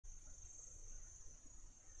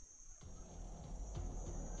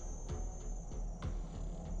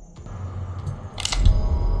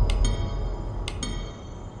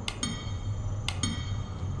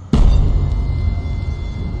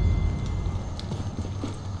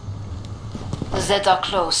The Zeds are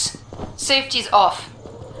close. Safety's off.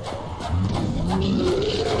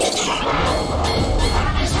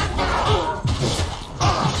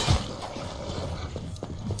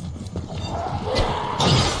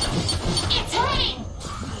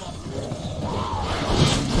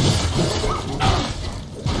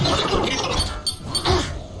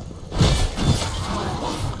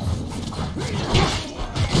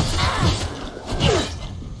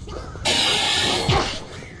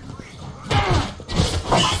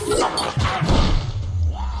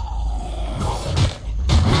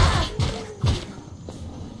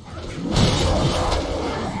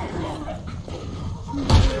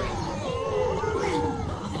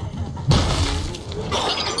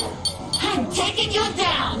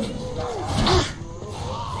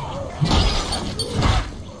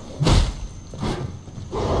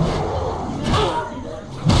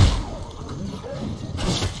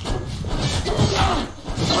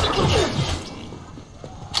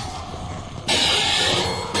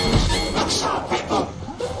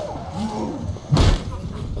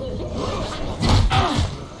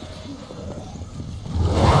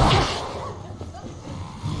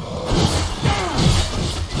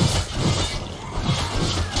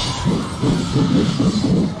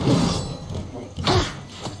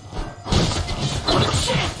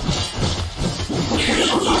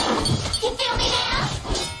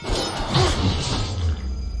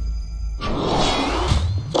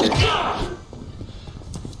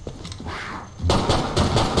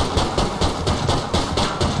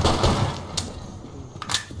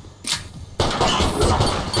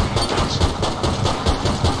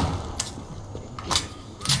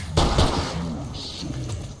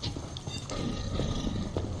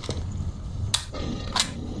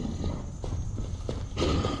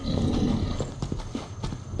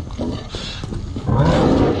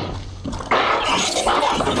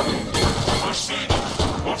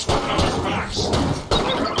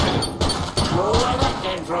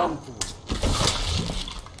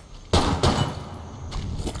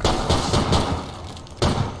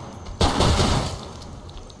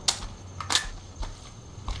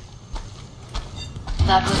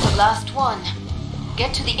 That was the last one.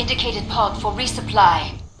 Get to the indicated pod for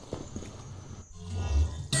resupply.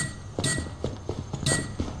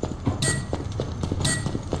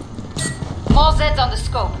 More Zeds on the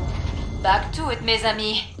scope. Back to it, mes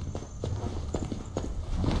amis.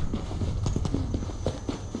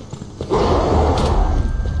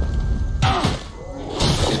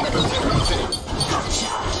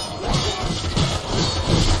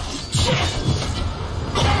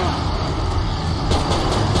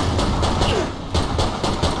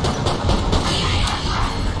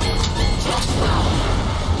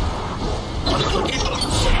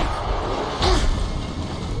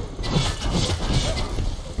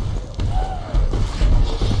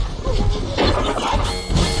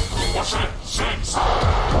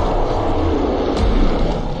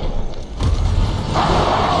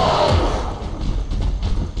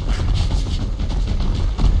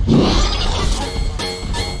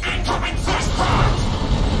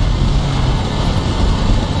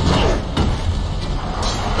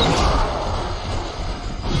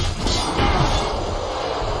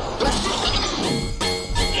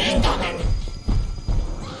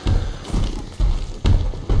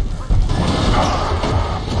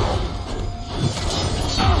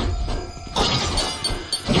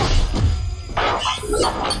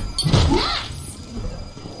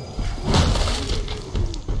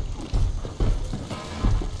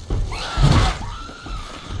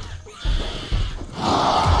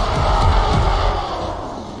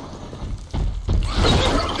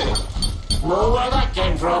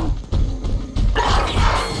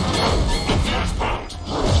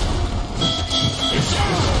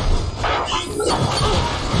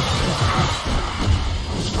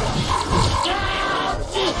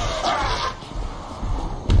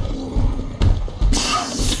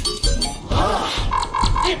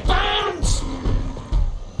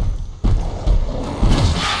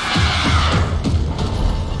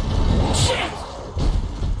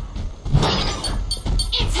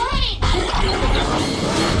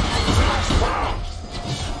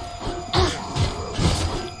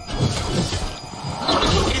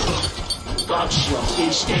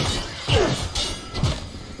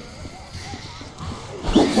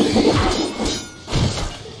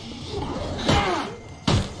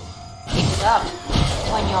 Up.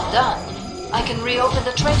 When you're done, I can reopen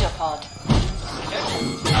the treasure pod.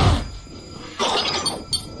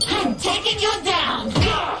 I'm taking you down!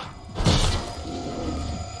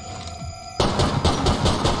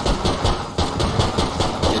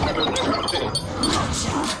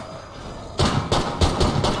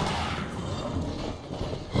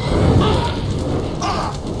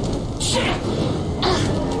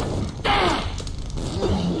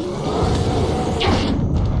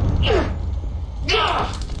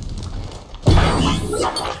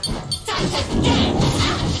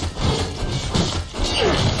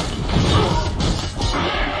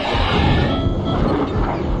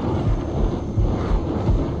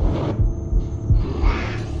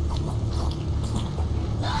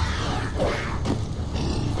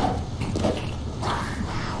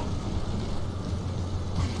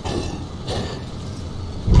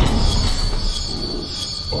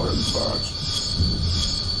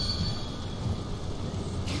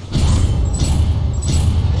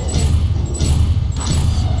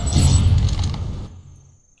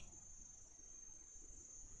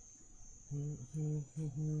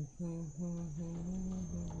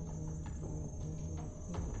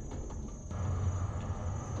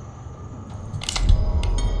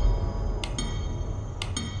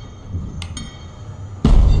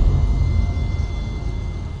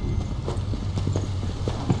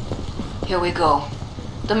 Here we go.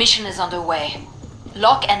 The mission is underway.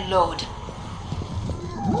 Lock and load.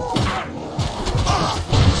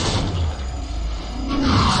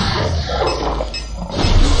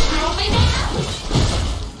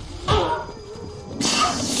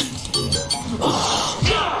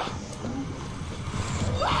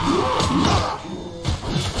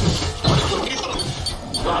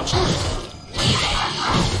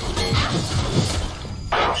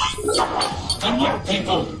 Come here,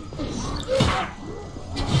 people!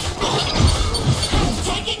 I'm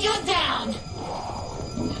taking you down!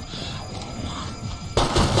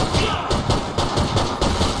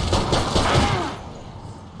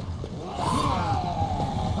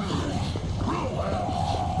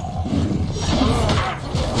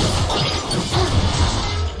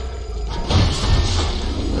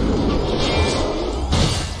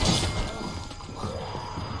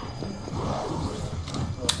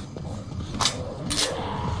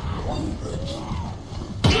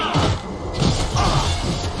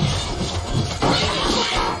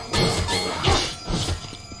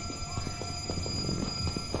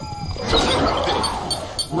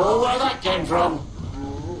 Know where that came from?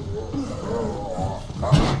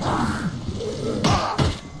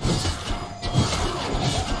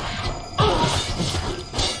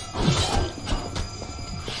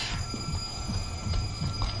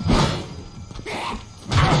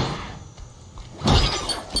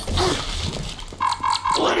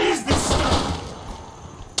 What is this stuff?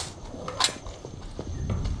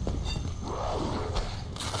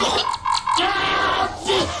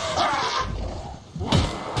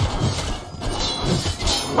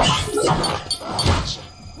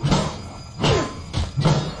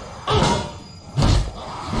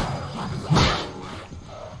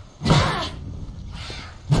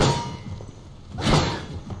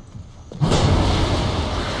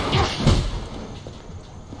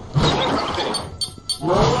 Know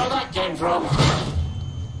where that came from?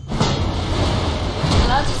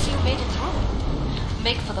 Glad to see you made it through.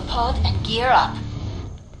 Make for the pod and gear up.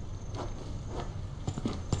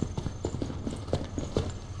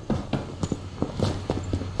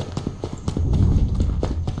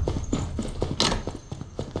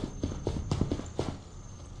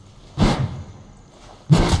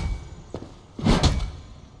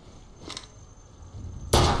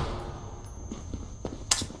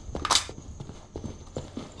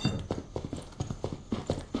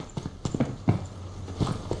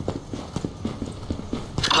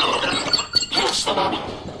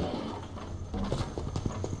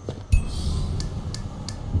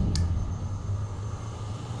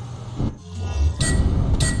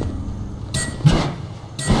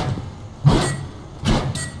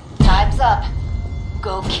 Time's up.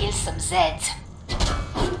 Go kill some Zeds.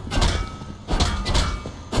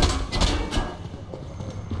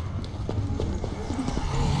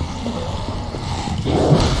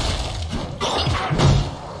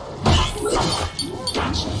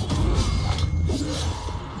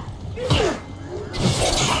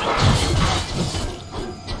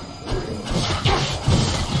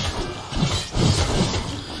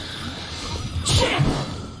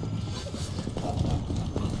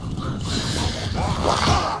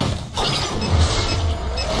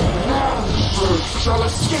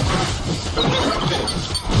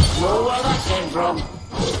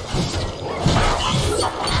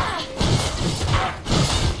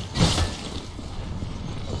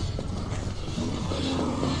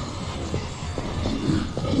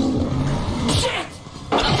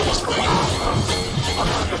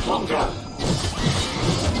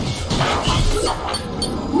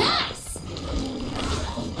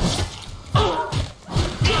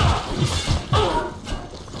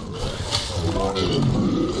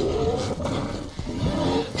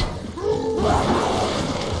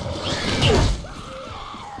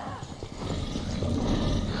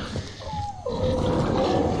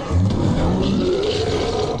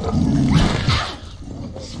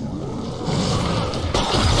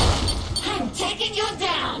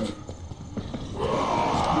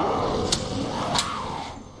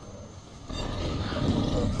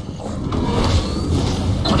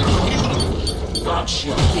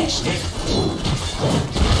 wasted.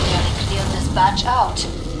 Nearly cleared this batch out.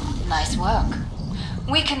 Nice work.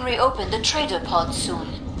 We can reopen the trader pod soon.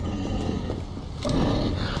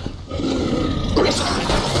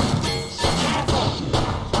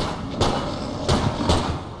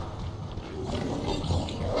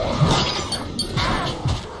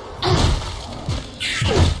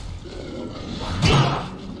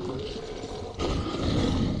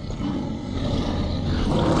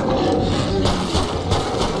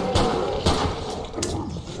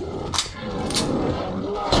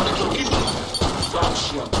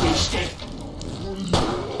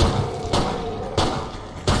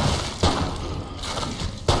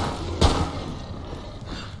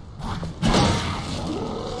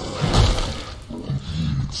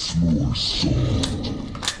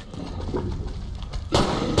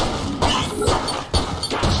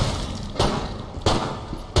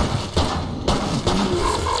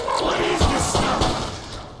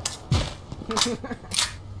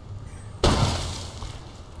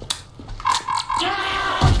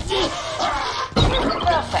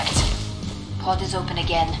 Perfect. Pod is open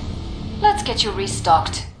again. Let's get you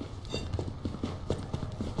restocked.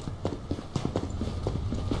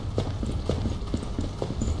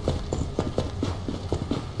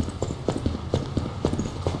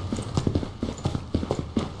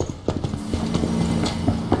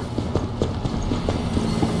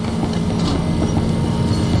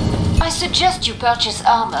 I suggest you purchase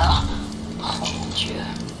armor. Oh, Dieu.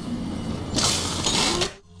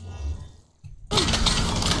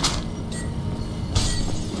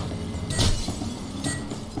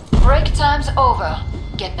 Break time's over.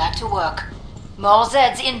 Get back to work. More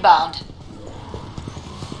Zeds inbound.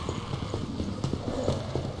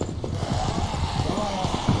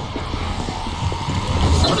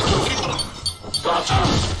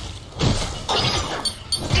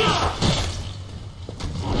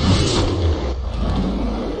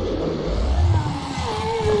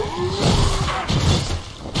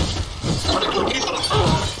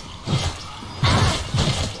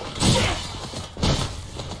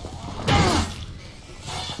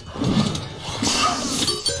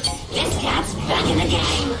 This cat's back in the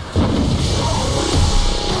game.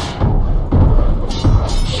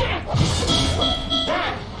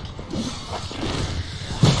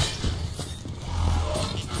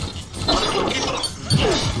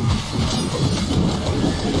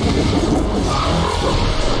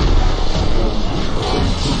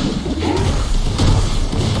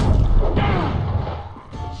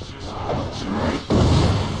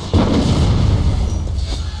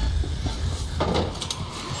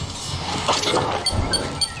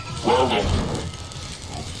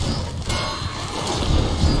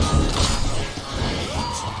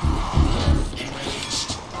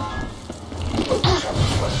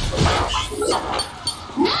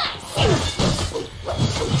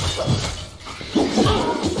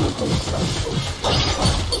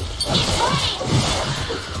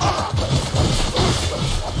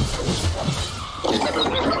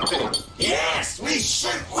 Yes, we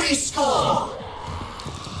shoot, we score!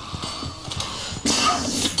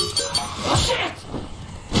 Oh, shit!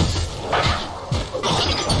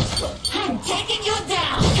 I'm taking you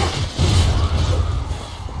down!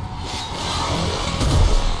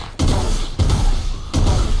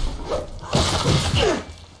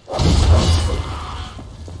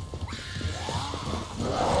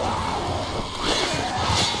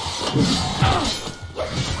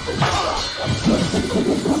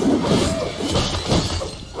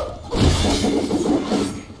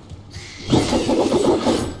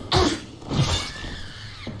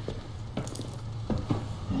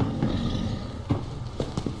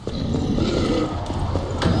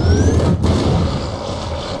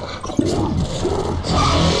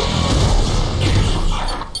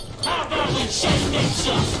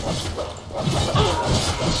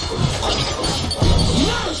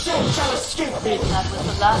 That was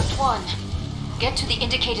the last one. Get to the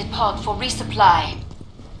indicated pod for resupply.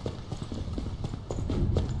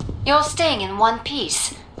 You're staying in one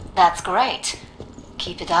piece. That's great.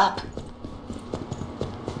 Keep it up.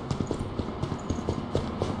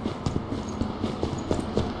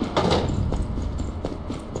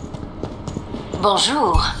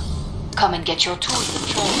 Bonjour. Come and get your tools and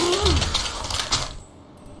trade.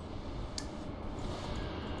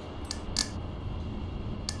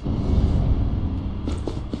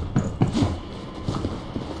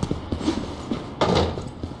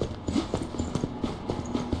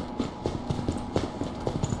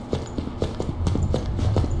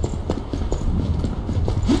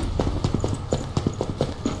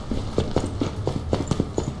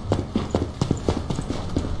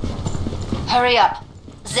 Hurry up.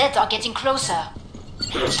 Zeds are getting closer.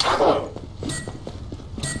 Here's trouble.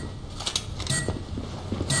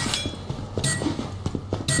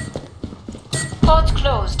 Pod's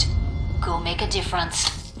closed. Go make a difference.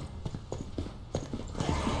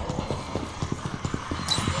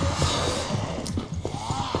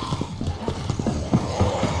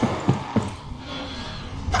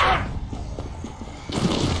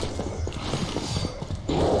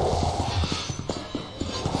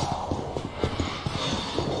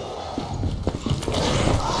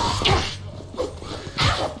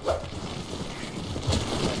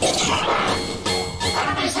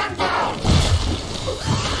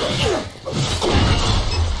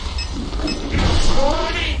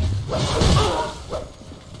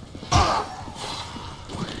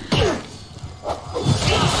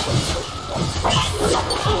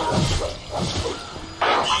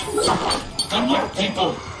 Come here,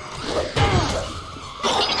 people.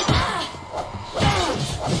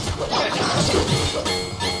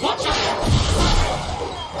 Watch out!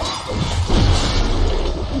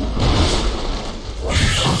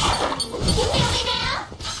 You feel me now?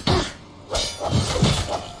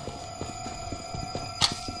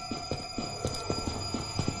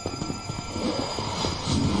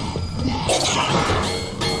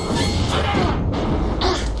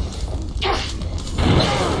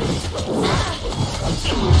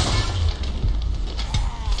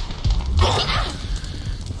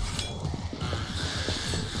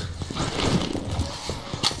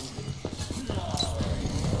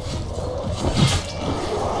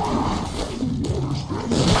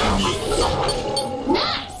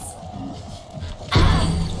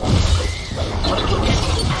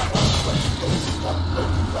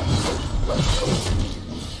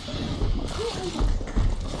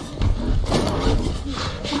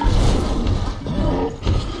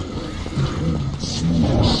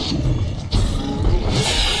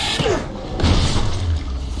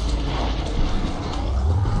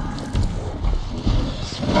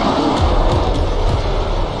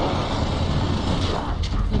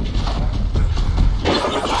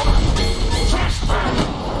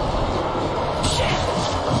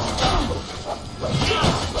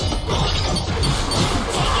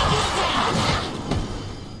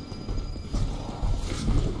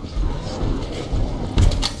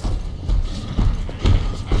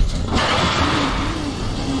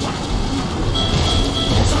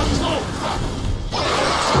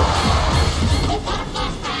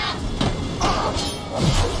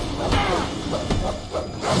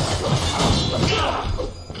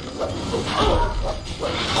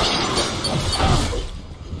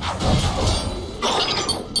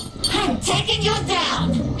 I'm taking you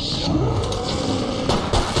down!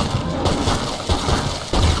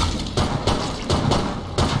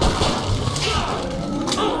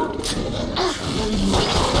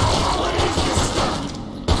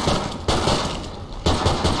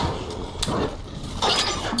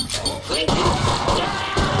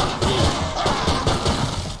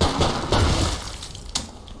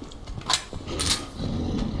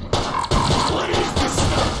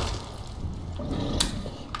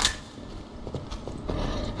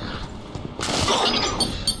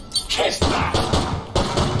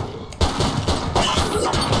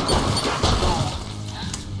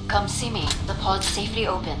 Come see me. The pod's safely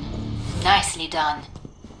open. Nicely done.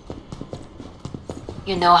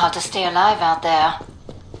 You know how to stay alive out there.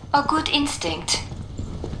 A good instinct.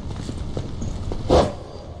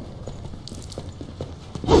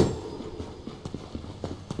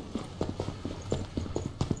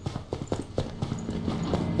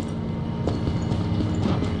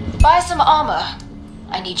 Buy some armor.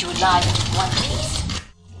 I need you alive in one piece.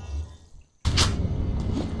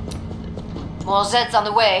 More Zeds on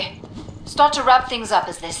the way. Start to wrap things up,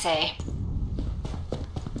 as they say.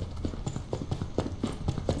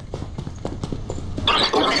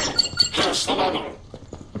 Here's the money.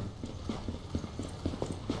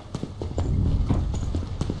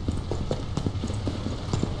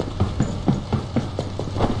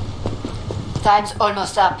 Time's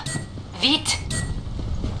almost up. Vite!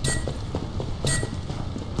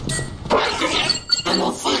 I'm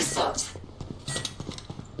on full stop.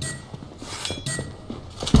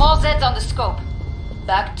 More Zeds on the scope.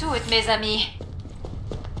 Back to it, mes amis.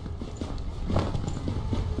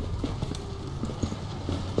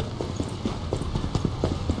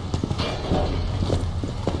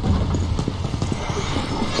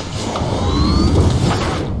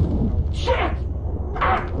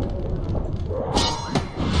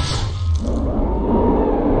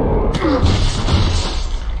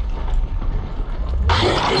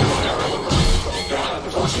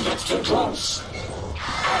 Before she gets too close.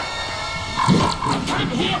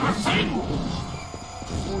 can't hear a thing!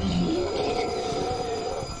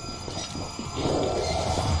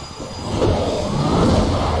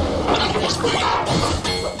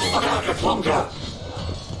 About it longer!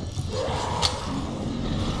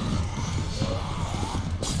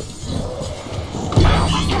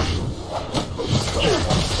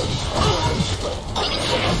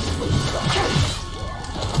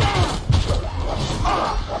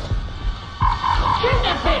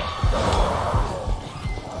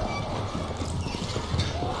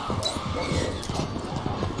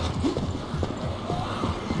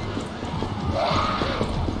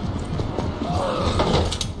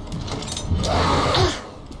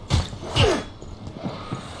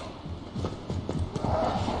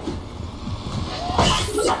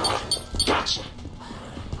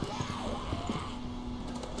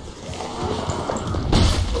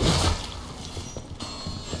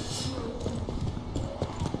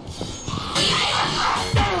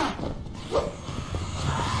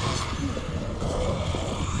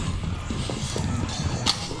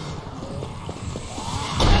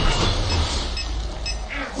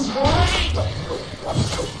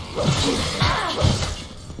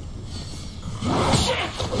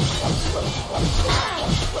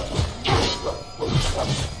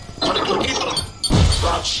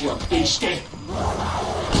 Watch your beastie!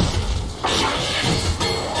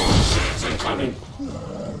 They're coming!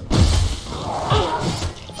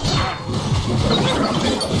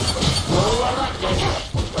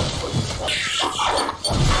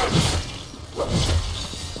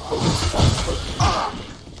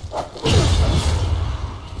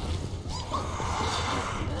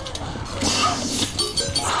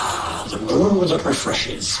 The brew that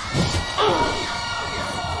refreshes.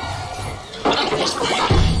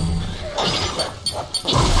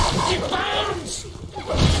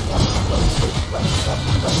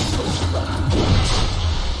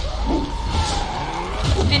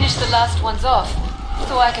 Finish the last ones off,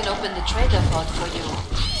 so I can open the trader pod for you.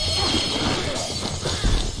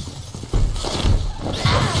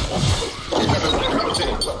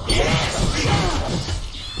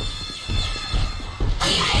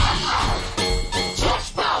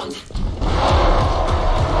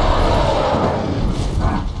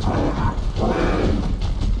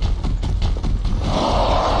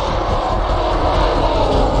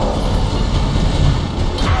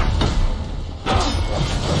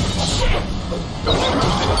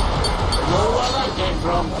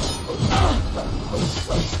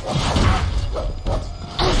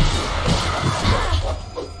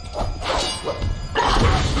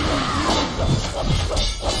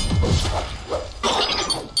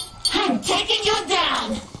 I'm taking you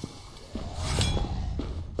down!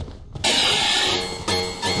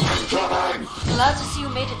 Glad to see you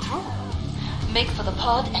made it through. Make for the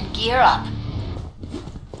pod and gear up.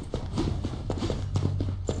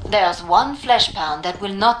 There's one flesh pound that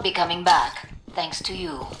will not be coming back, thanks to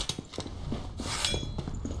you.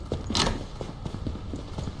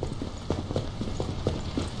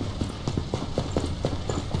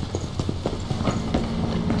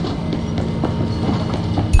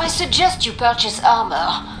 I suggest you purchase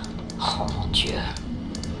armor. Oh mon Dieu.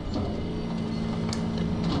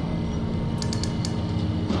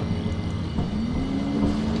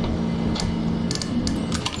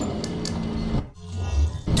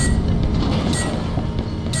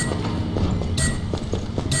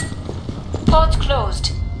 Pod's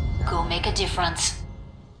closed. Go make a difference.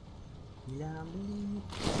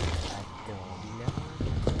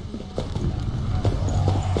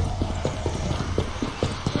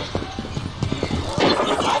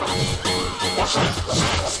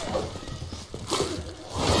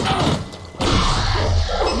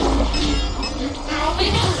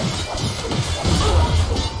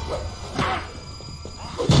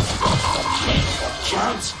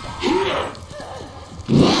 Chance here!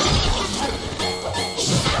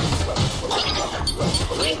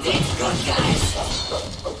 We did good, guys!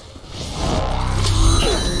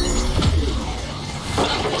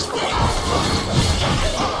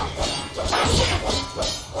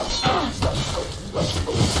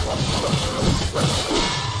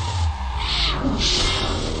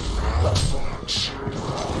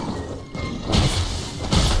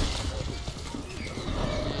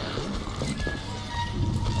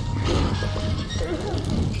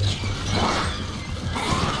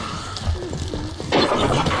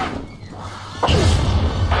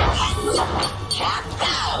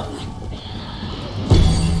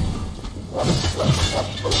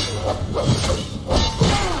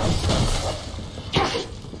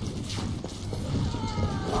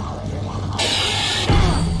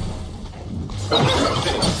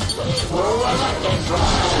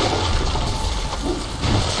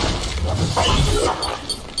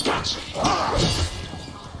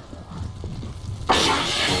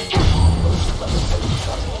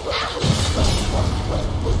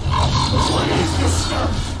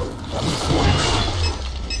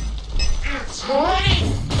 It's running!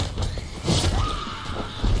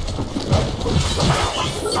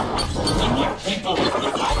 More people!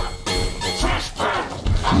 Trash pan!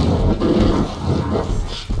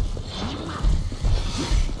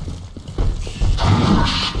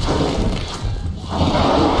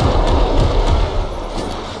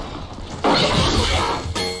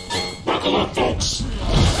 Buckle up, folks!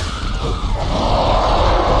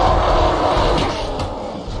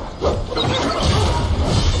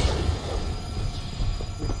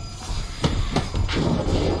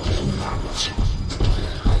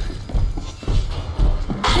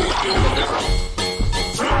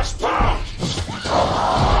 Trash pan!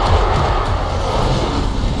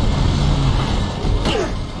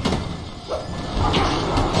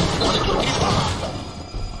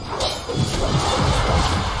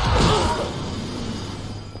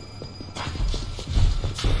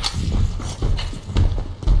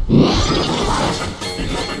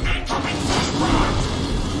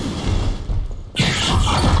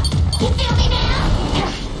 You feel me now?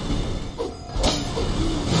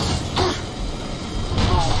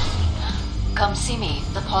 Come see me.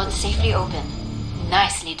 The pod's safely open.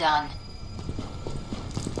 Nicely done.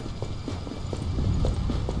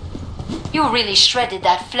 You really shredded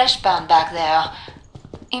that flesh band back there.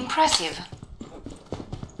 Impressive.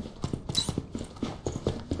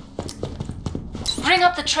 Bring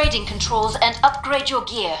up the trading controls and upgrade your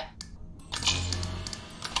gear.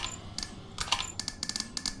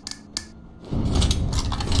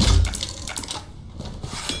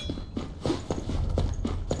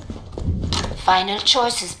 Final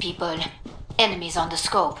choices, people. Enemies on the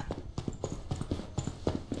scope.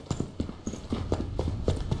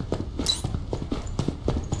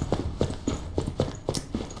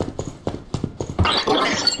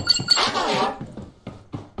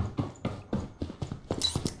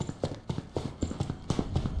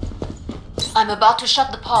 I'm about to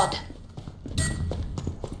shut the pod.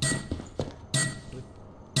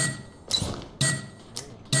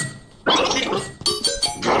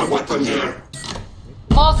 Got a weapon here.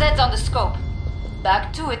 More Zeds on the scope.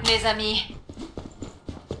 Back to it, mes amis.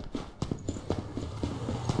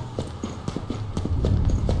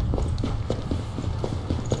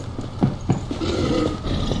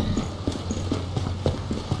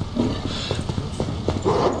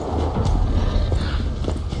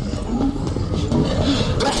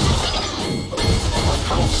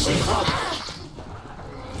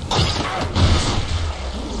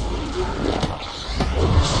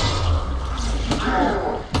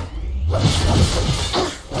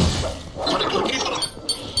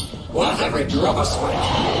 What every drop of sweat.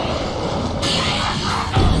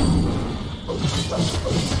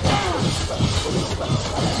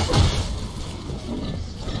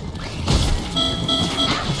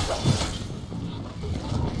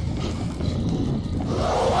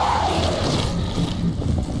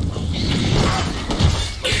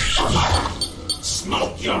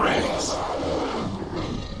 Smoke your ass.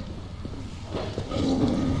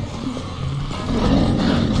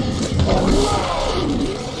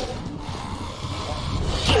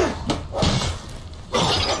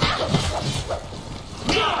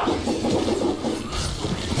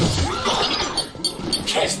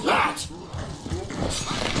 Catch that!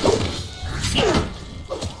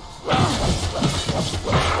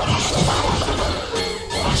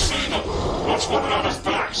 I see them! Let's whip it on his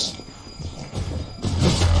backs!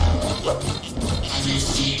 Have you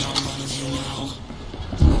seen on one of you now?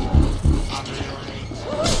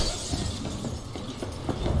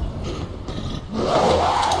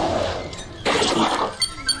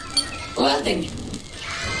 Well then.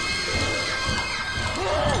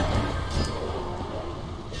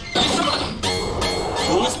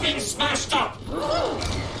 Who's being smashed up?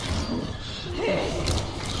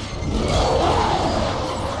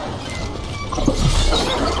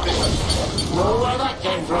 Know where that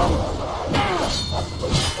came from?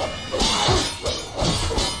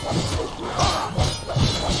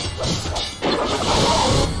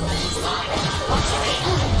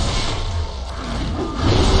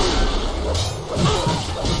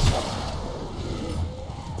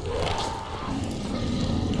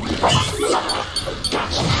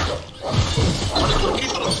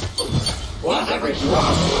 What every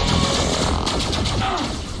drop?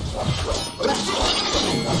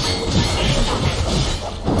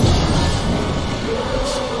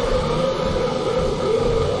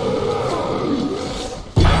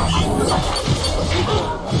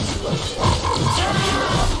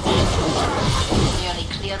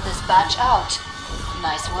 out.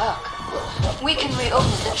 Nice work. We can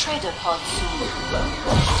reopen the trader pod soon.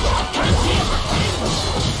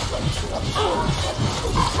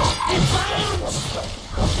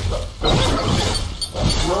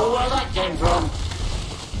 Know where that came from.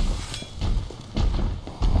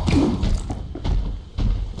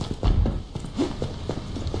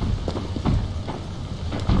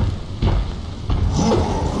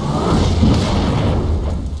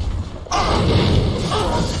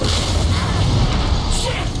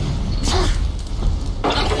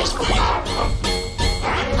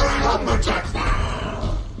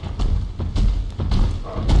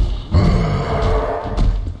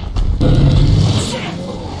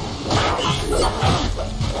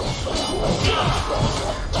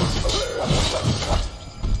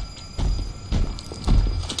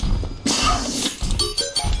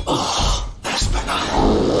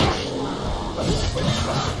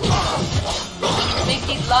 Make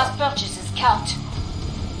these last purchases count.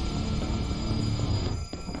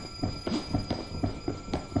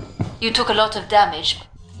 You took a lot of damage.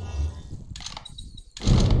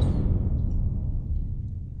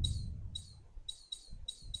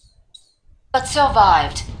 But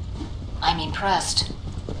survived. I'm impressed.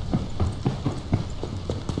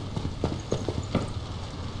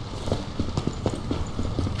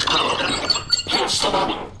 Here's the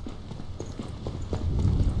money.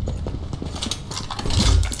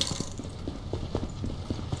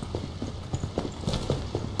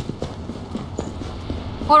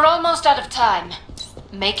 We're almost out of time.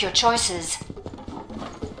 Make your choices.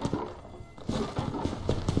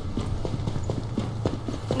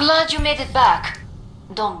 Glad you made it back.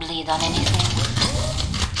 Don't bleed on anything.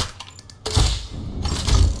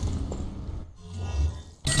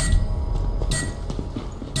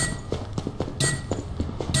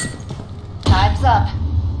 Time's up.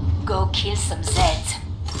 Go kill some Zeds.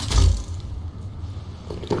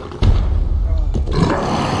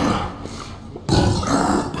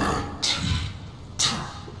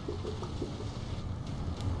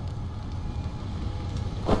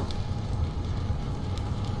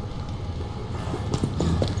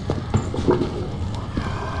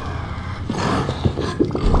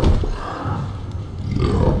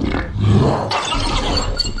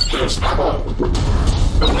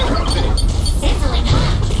 Sizzling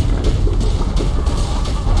hot.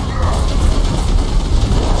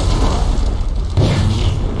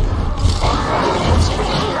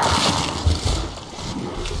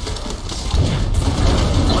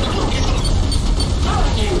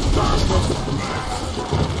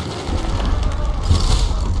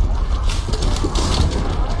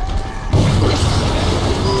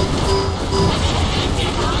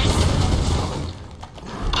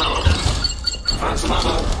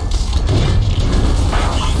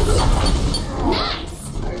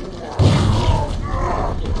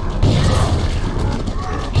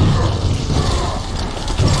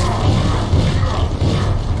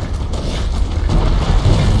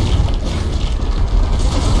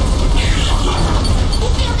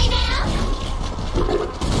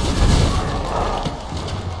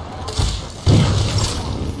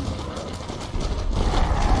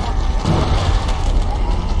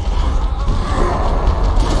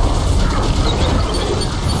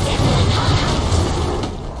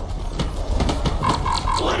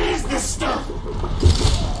 What is this stuff?